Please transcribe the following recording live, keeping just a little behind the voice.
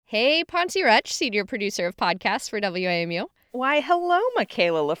Hey, Ponce Rutch, senior producer of podcasts for WAMU. Why, hello,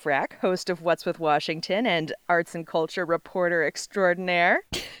 Michaela Lafrac, host of What's with Washington and arts and culture reporter extraordinaire.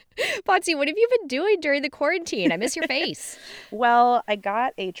 Ponce, what have you been doing during the quarantine? I miss your face. Well, I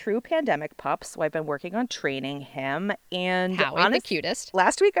got a true pandemic pup, so I've been working on training him. And Howie, the cutest.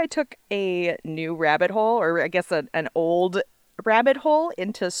 Last week I took a new rabbit hole, or I guess an old rabbit hole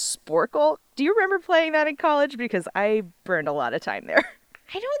into Sporkle. Do you remember playing that in college? Because I burned a lot of time there.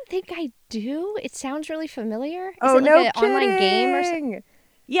 I don't think I do. It sounds really familiar. Is Oh, it like no an online game or something?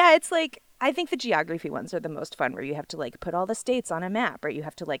 Yeah, it's like, I think the geography ones are the most fun, where you have to like put all the states on a map, or you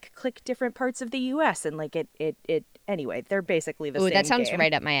have to like click different parts of the U.S. and like anyway, they're basically the same Ooh, that sounds game.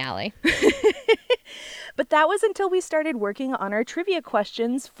 right up my alley. But that was until we started working on our trivia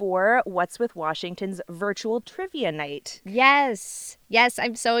questions for What's with Washington's virtual trivia night. Yes,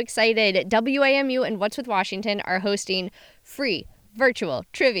 I'm so excited. WAMU and What's with Washington are hosting free virtual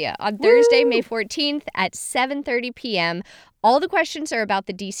trivia on Thursday, May 14th at 7:30 p.m. All the questions are about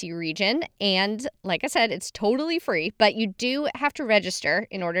the DC region, and like I said, it's totally free, but you do have to register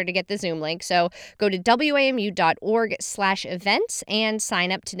in order to get the Zoom link. So go to wamu.org/events and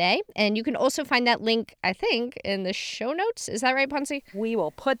sign up today. And you can also find that link, I think, in the show notes. Is that right, Ponce? We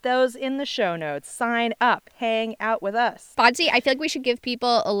will put those in the show notes. Sign up. Hang out with us. Ponce, I feel like we should give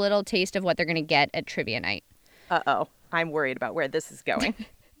people a little taste of what they're going to get at trivia night. Uh-oh. I'm worried about where this is going.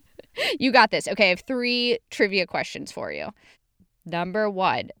 You got this. Okay, I have 3 trivia questions for you. Number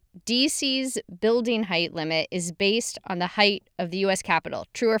 1, DC's building height limit is based on the height of the U.S. Capitol.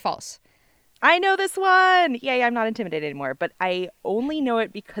 True or false? I know this one. Yay, I'm not intimidated anymore, but I only know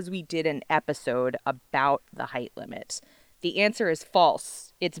it because we did an episode about the height limit. The answer is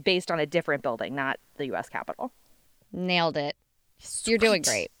false. It's based on a different building, not the U.S. Capitol. Nailed it. Sweet. You're doing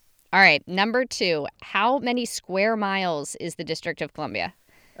great. All right, number 2, how many square miles is the District of Columbia?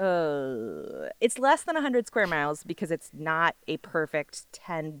 It's less than 100 square miles because it's not a perfect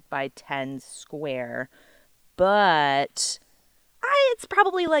 10 by 10 square, but it's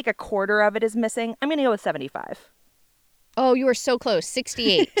probably like a quarter of it is missing. I'm going to go with 75. Oh, you were so close.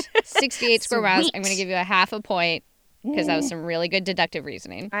 68. 68 square miles. I'm going to give you a half a point because that was some really good deductive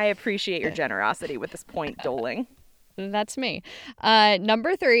reasoning. I appreciate your generosity with this point doling. That's me.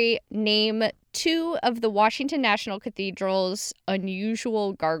 Number 3, name 2 of the Washington National Cathedral's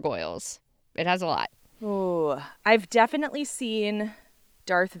unusual gargoyles. It has a lot. Oh, I've definitely seen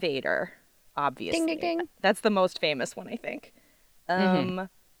Darth Vader, obviously. Ding, ding, ding. That's the most famous one, I think.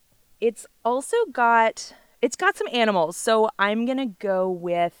 It's also got some animals, so I'm going to go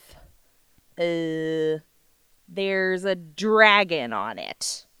with, there's a dragon on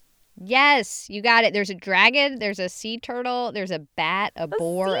it. Yes, you got it. There's a dragon, there's a sea turtle, there's a bat, a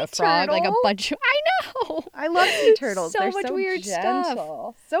boar, a frog, like a bunch of... I know! I love sea turtles. They're much so weird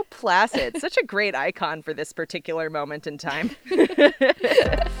gentle. stuff. So placid. Such a great icon for this particular moment in time.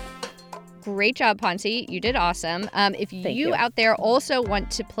 Great job, Ponce. You did awesome. If you out there also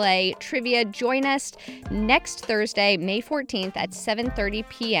want to play trivia, join us next Thursday, May 14th at 7:30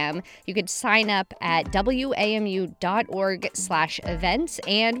 p.m. You could sign up at wamu.org/events,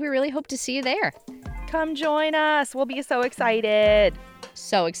 and we really hope to see you there. Come join us. We'll be so excited.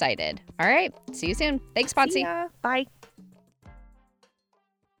 So excited. All right. See you soon. Thanks, Ponce. See ya. Bye.